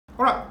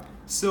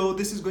So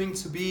this is going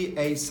to be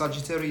a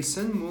Sagittarius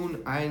Sun,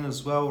 Moon, and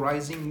as well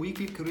Rising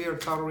weekly career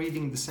tarot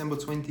reading December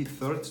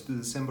 23rd to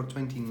December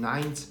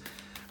 29th,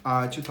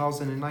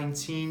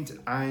 2019.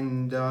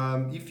 And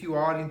if you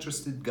are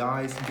interested,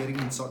 guys, in getting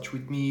in touch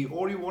with me,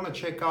 or you want to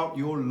check out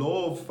your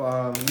love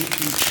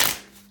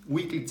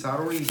weekly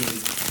tarot reading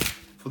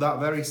for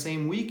that very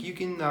same week, you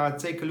can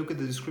take a look at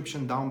the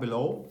description down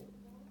below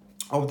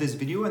of this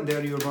video, and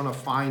there you're gonna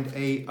find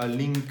a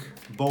link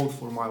both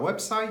for my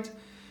website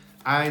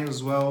and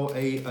as well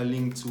a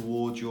link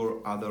towards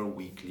your other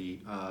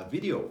weekly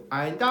video.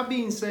 And that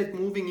being said,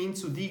 moving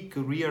into the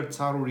career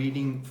tarot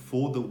reading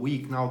for the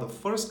week. Now, the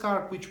first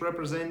card, which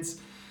represents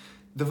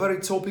the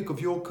very topic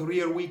of your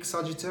career week,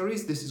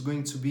 Sagittarius, this is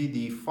going to be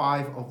the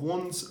Five of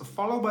Wands,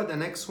 followed by the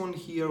next one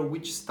here,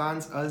 which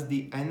stands as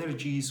the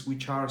energies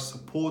which are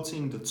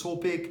supporting the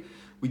topic.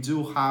 We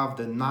do have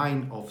the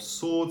Nine of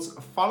Swords,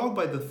 followed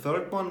by the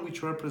third one,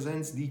 which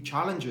represents the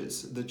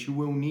challenges that you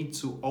will need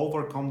to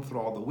overcome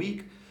throughout the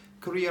week.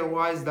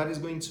 Career-wise, that is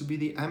going to be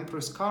the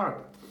Empress card.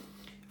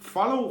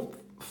 Followed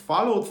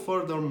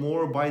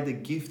furthermore by the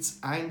gifts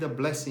and the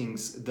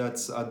blessings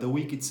that the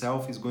week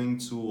itself is going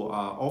to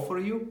offer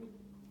you.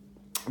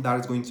 That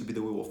is going to be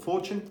the Wheel of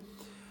Fortune.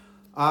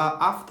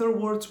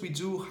 Afterwards, we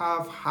do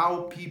have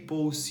how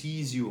people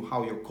sees you,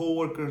 how your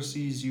coworker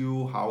sees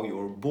you, how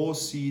your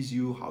boss sees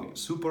you, how your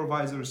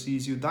supervisor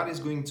sees you. That is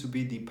going to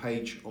be the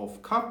Page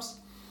of Cups.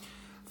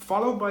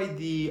 Followed by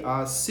the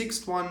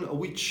sixth one,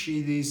 which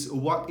is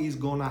what is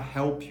gonna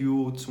help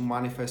you to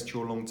manifest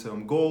your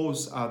long-term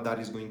goals. That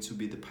is going to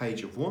be the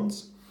Page of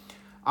Wands.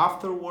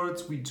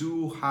 Afterwards, we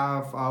do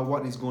have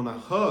what is gonna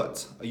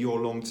hurt your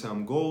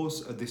long-term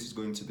goals. This is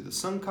going to be the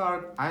Sun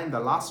card. And the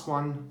last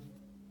one,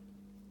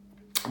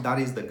 that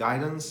is the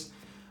guidance,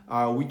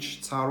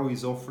 which tarot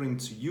is offering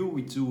to you.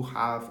 We do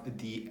have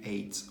the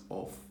Eight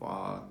of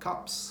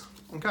Cups.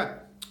 Okay.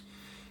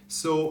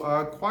 So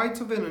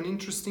quite of an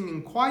interesting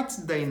and quite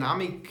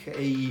dynamic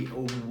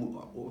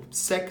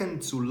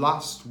second to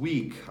last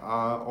week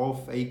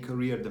of a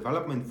career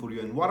development for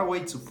you, and what a way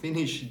to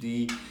finish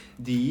the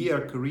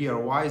year career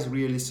wise,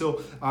 really.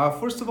 So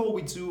first of all,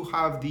 we do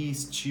have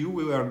these two.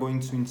 We are going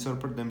to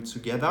interpret them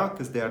together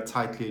because they are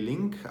tightly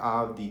linked,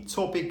 the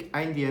topic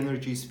and the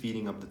energies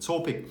feeding up the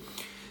topic.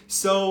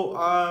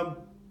 So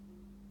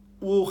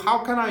well, how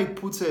can I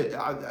put it?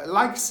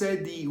 Like I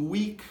said, the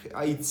week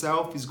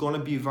itself is going to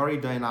be very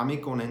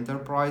dynamic on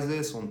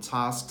enterprises, on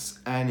tasks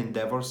and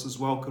endeavors as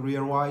well,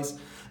 career-wise.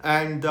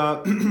 And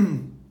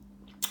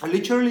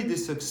literally the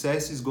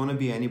success is going to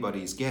be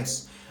anybody's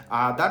guess.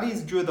 That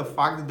is due to the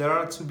fact that there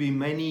are to be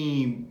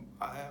many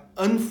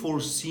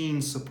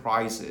unforeseen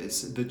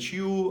surprises that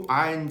you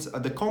and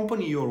the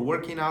company you're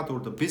working at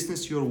or the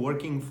business you're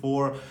working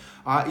for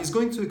is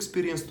going to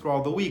experience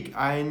throughout the week,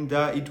 and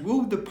it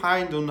will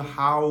depend on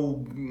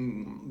how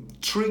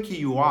tricky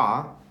you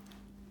are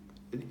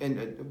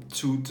and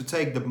to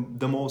take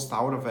the most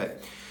out of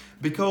it.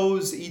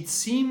 Because it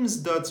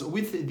seems that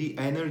with the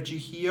energy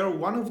here,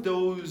 one of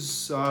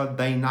those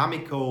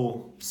dynamic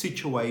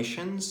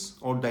situations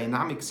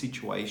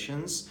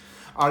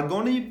are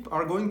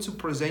going to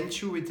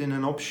present you with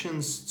an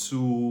options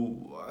to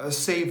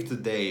save the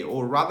day,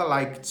 or rather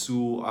like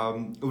to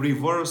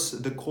reverse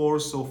the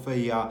course of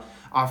a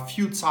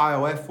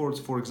futile effort,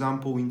 for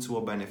example, into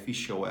a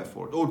beneficial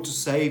effort, or to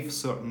save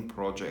certain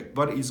project.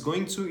 But it's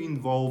going to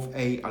involve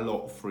a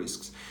lot of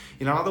risks.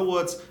 In other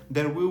words,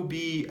 there will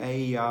be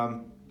a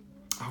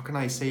how can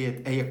I say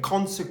it, a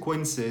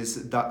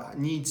consequences that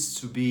needs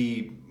to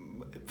be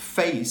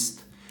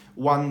faced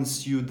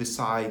once you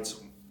decide,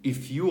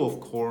 if you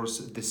of course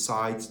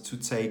decide to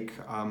take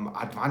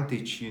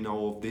advantage,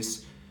 of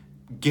this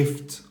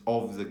gift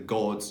of the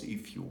gods,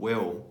 if you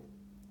will,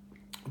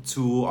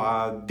 to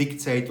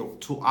dictate or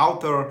to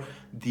alter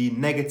the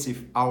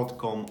negative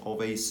outcome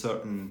of a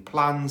certain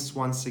plans,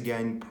 once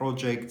again,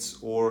 projects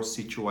or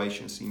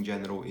situations in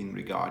general in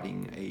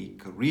regarding a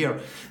career.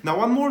 Now,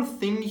 one more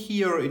thing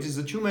here, it is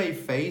that you may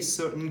face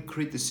certain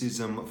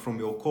criticism from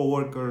your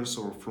coworkers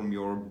or from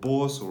your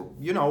boss or,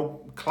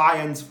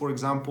 clients, for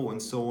example, and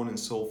so on and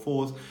so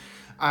forth.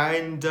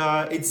 And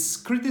it's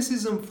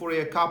criticism for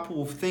a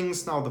couple of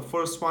things. Now, the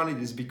first one, it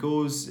is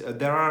because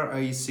there are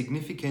a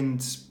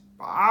significant,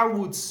 I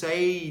would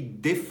say,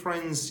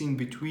 difference in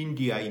between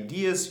the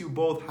ideas you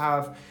both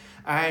have,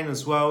 and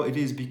as well it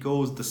is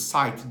because the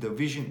sight, the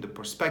vision, the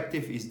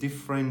perspective is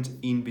different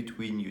in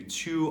between you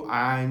two.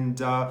 And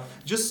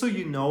just so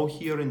you know,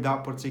 here in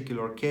that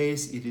particular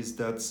case, it is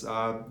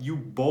that you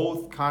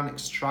both can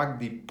extract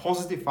the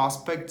positive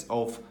aspect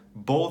of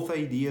both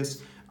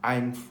ideas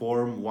and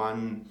form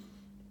one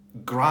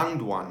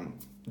grand one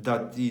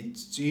that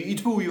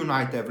it will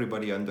unite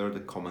everybody under the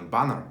common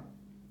banner.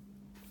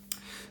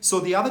 So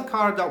the other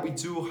card that we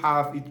do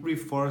have, it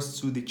refers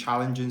to the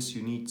challenges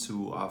you need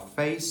to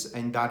face,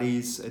 and that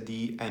is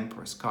the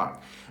Empress card.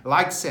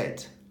 Like I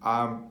said,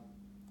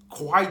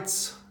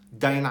 quite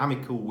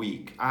dynamic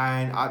week,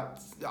 and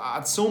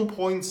at some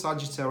point,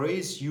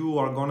 Sagittarius, you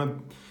are gonna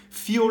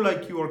feel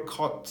like you are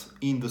caught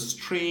in the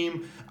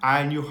stream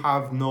and you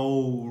have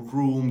no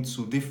room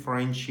to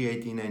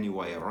differentiate in any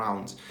way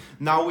around.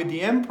 Now with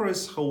the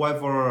Empress,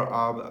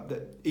 however,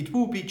 it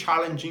will be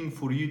challenging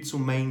for you to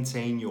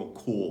maintain your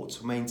core,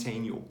 to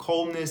maintain your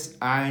calmness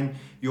and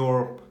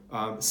your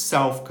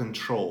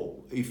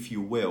self-control, if you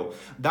will.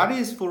 That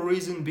is for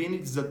reason being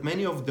is that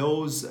many of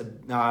those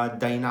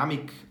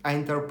dynamic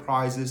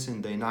enterprises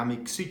and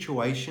dynamic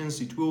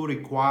situations, it will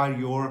require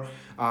your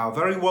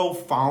very well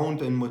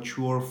found and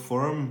mature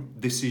firm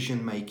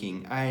decision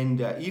making.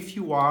 And if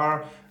you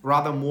are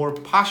rather more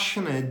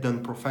passionate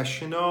than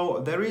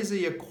professional, there is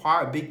a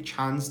quite big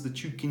chance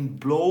that you can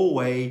blow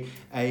away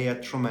a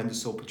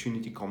tremendous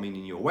opportunity coming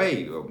in your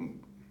way.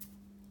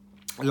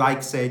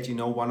 Like said, you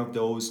know, one of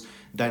those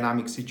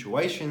dynamic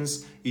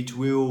situations, it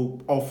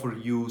will offer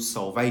you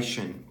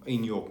salvation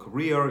in your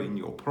career, in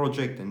your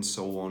project, and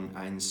so on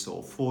and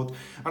so forth.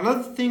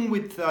 Another thing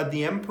with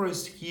the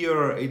Empress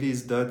here, it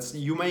is that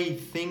you may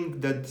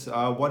think that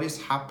what is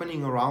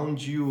happening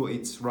around you,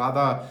 it's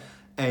rather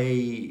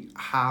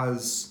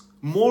has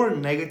more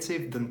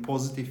negative than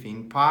positive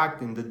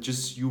impact, and that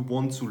just you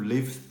want to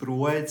live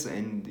through it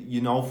and,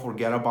 you know,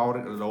 forget about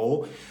it at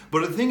all.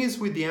 But the thing is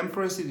with the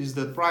Empress, it is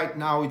that right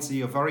now it's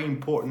a very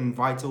important,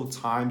 vital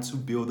time to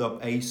build up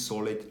a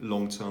solid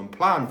long-term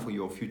plan for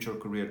your future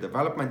career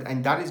development,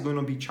 and that is going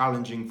to be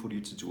challenging for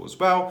you to do as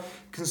well,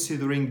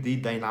 considering the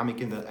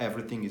dynamic and that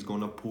everything is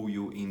going to pull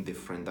you in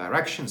different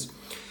directions.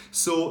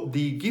 So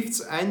the gifts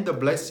and the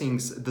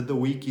blessings that the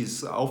week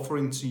is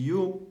offering to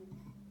you,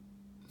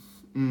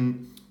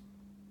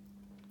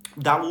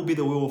 that will be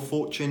the Wheel of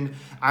Fortune,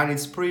 and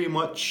it's pretty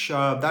much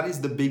that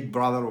is the big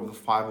brother of the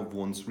Five of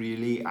Wands,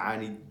 really.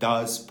 And it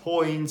does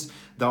point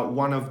that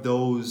one of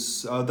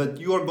those that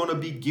you are going to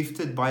be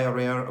gifted by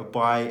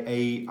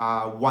a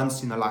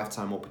once in a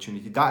lifetime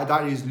opportunity.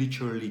 That is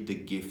literally the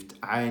gift.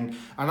 And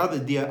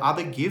the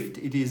other gift,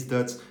 it is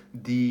that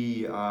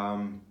the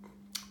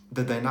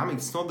dynamic,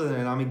 it's not the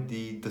dynamic,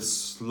 the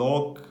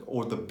slog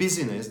or the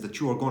busyness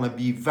that you are going to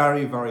be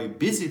very, very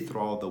busy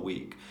throughout the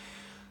week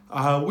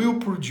will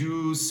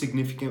produce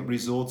significant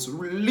results.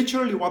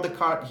 Literally what the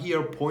card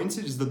here points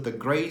is that the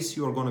grace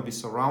you are going to be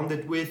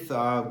surrounded with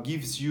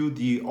gives you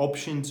the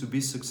option to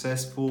be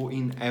successful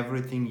in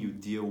everything you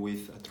deal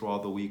with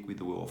throughout the week with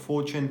the Wheel of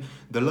Fortune.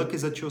 The luck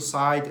is at your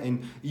side,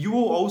 and you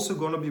are also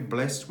going to be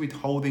blessed with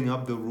holding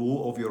up the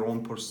rule of your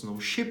own personal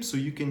ship, so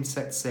you can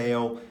set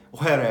sail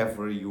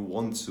wherever you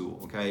want to,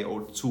 okay,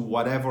 or to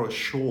whatever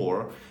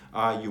shore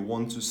you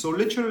want to. So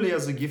literally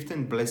as a gift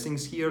and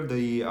blessings here,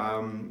 the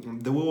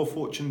Wheel of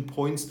Fortune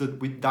points that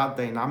with that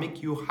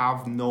dynamic you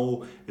have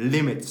no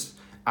limits,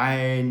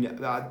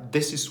 and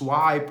this is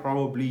why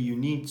probably you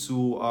need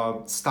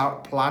to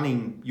start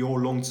planning your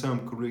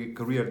long-term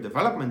career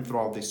development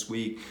throughout this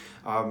week,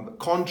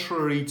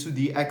 contrary to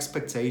the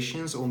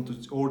expectations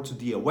or to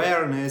the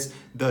awareness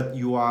that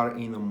you are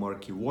in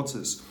murky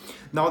waters.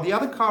 Now the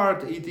other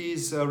card, it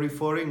is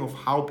referring of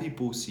how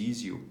people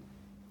sees you.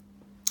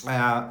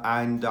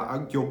 And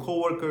your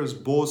co-workers,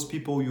 boss,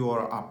 people you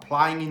are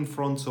applying in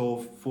front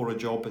of for a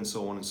job, and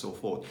so on and so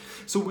forth.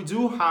 So we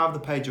do have the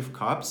Page of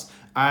Cups,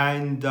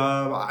 and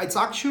it's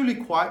actually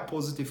quite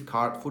positive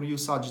card for you,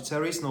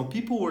 Sagittarius. Now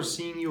people are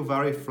seeing you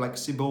very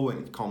flexible when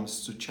it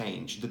comes to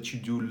change, that you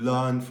do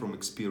learn from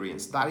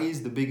experience. That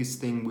is the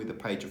biggest thing with the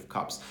Page of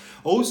Cups.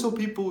 Also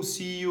people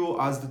see you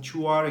as that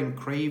you are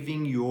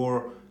craving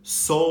your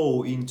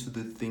soul into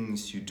the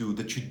things you do,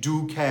 that you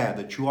do care,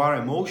 that you are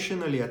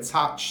emotionally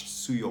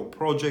attached to your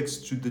projects,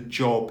 to the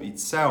job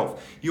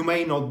itself. You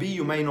may not be,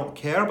 you may not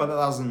care, but that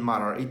doesn't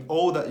matter.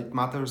 All that it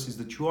matters is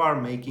that you are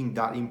making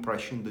that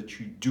impression that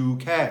you do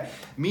care,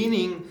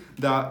 meaning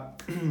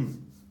that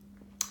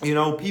you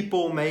know,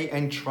 people may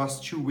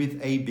entrust you with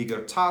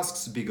bigger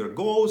tasks, bigger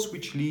goals,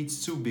 which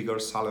leads to bigger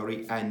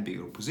salary and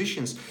bigger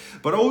positions.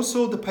 But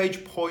also the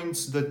page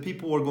points that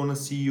people are going to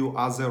see you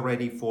as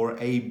ready for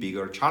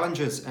bigger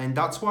challenges. And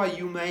that's why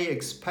you may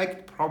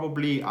expect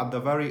probably at the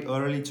very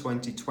early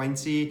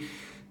 2020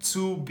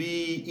 to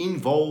be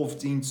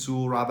involved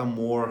into rather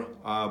more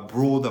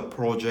broader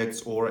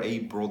projects or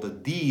broader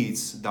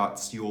deeds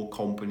that your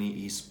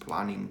company is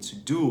planning to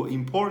do.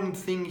 Important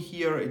thing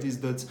here, it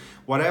is that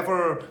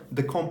whatever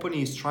the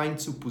company is trying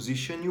to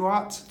position you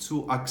at,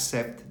 to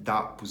accept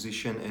that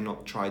position and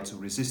not try to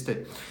resist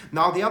it.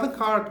 Now the other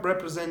card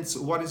represents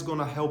what is going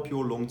to help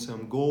your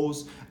long-term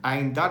goals,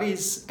 and that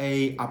is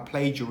a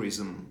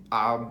plagiarism.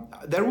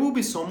 There will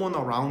be someone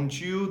around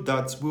you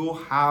that will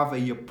have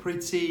a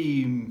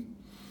pretty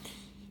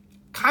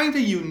kind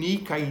of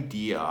unique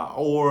idea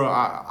or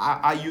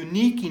a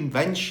unique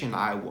invention,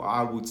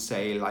 I would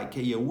say, like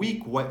a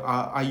unique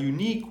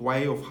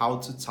way of how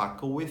to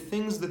tackle with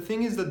things. The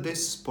thing is that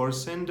this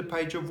person, the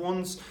Page of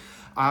Wands,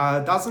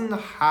 doesn't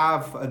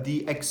have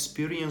the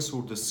experience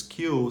or the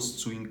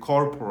skills to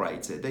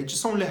incorporate it. They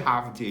just only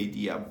have the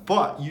idea,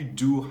 but you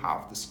do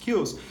have the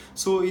skills.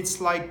 So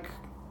it's like,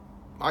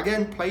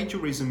 again,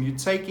 plagiarism. You're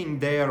taking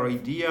their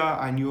idea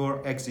and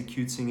you're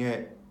executing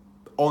it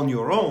on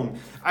your own.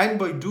 And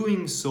by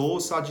doing so,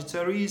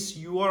 Sagittarius,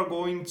 you are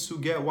going to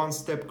get one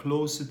step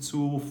closer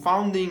to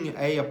founding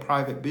a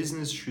private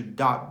business, should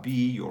that be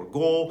your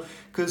goal.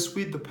 Because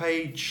with the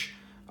page,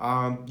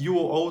 you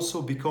will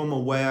also become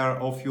aware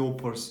of your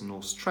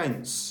personal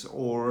strengths,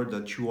 or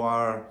that you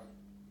are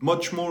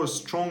much more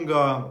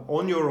stronger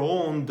on your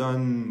own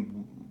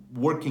than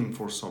working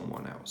for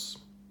someone else.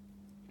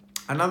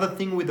 Another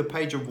thing with the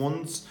Page of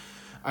Wands,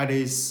 it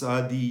is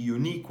the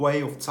unique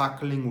way of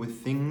tackling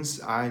with things,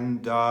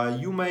 and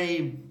you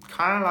may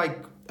kind of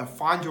like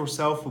find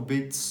yourself a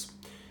bit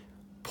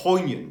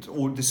poignant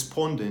or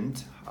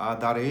despondent,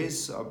 that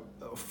is,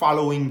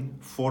 following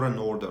foreign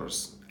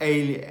orders,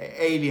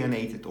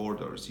 alienated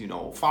orders, you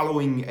know,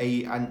 following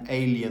an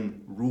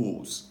alien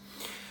rules.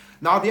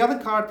 Now the other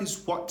card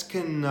is what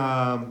can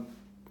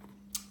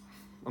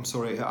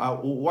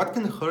what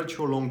can hurt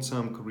your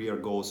long-term career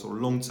goals or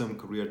long-term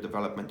career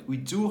development. We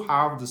do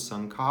have the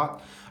Sun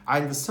card,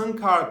 and the Sun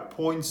card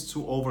points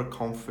to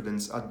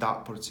overconfidence at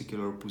that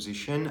particular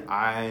position,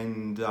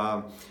 and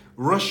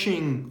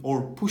rushing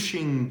or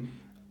pushing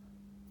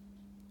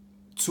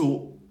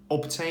to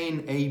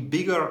obtain a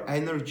bigger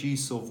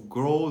energies of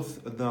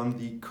growth than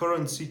the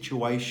current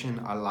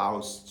situation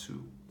allows to.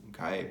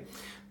 Okay,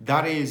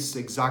 that is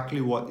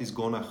exactly what is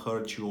gonna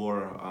hurt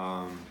your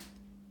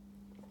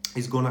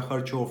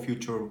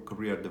future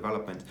career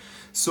development.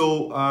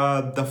 So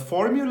the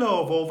formula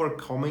of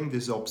overcoming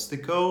this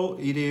obstacle,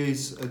 it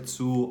is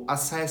to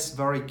assess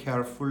very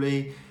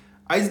carefully,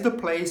 is the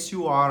place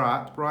you are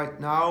at right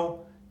now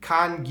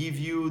can give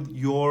you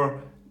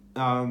your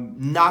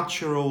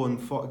natural and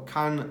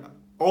can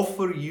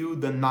offer you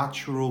the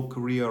natural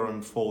career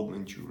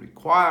unfoldment you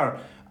require.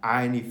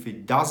 And if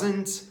it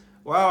doesn't,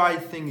 well, I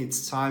think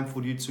it's time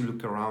for you to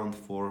look around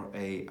for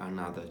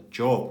another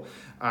job.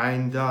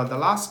 And the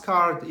last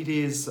card, it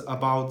is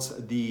about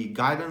the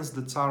guidance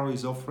the tarot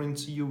is offering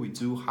to you. We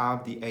do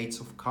have the Eight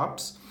of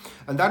Cups,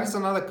 and that is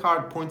another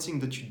card pointing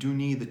that you do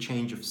need a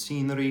change of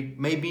scenery.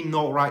 Maybe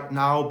not right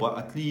now, but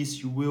at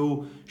least you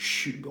will,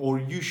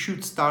 you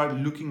should start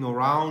looking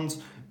around,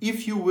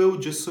 if you will,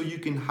 just so you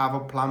can have a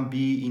plan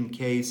B in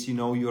case, you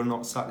know, you're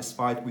not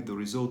satisfied with the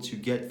results you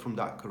get from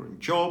that current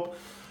job.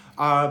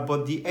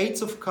 But the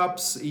Eight of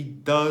Cups,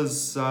 it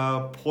does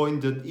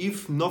point that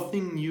if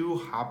nothing new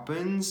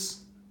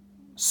happens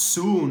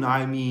soon,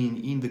 I mean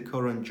in the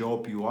current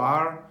job you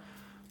are,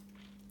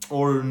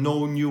 or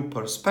no new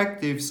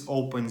perspectives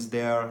opens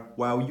there,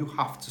 well, you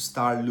have to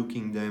start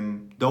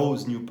looking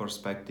those new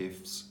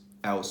perspectives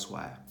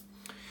elsewhere.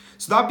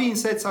 So that being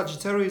said,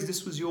 Sagittarius,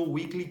 this was your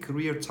weekly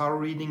career tarot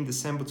reading,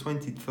 December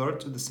 23rd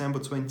to December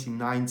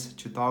 29th,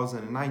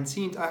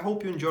 2019. I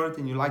hope you enjoyed it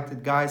and you liked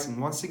it, guys. And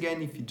once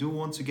again, if you do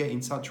want to get in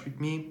touch with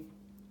me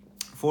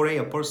for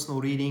a personal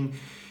reading,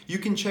 you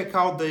can check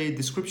out the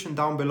description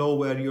down below,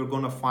 where you're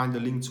going to find a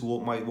link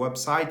to my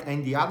website.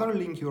 And the other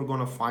link you're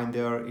going to find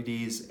there, it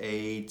is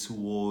it's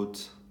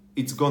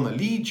going to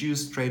lead you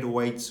straight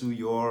away to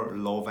your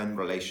love and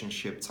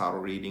relationship tarot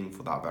reading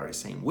for that very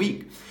same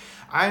week.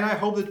 And I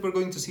hope that we're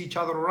going to see each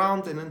other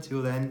around. And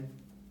until then,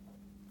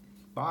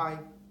 bye.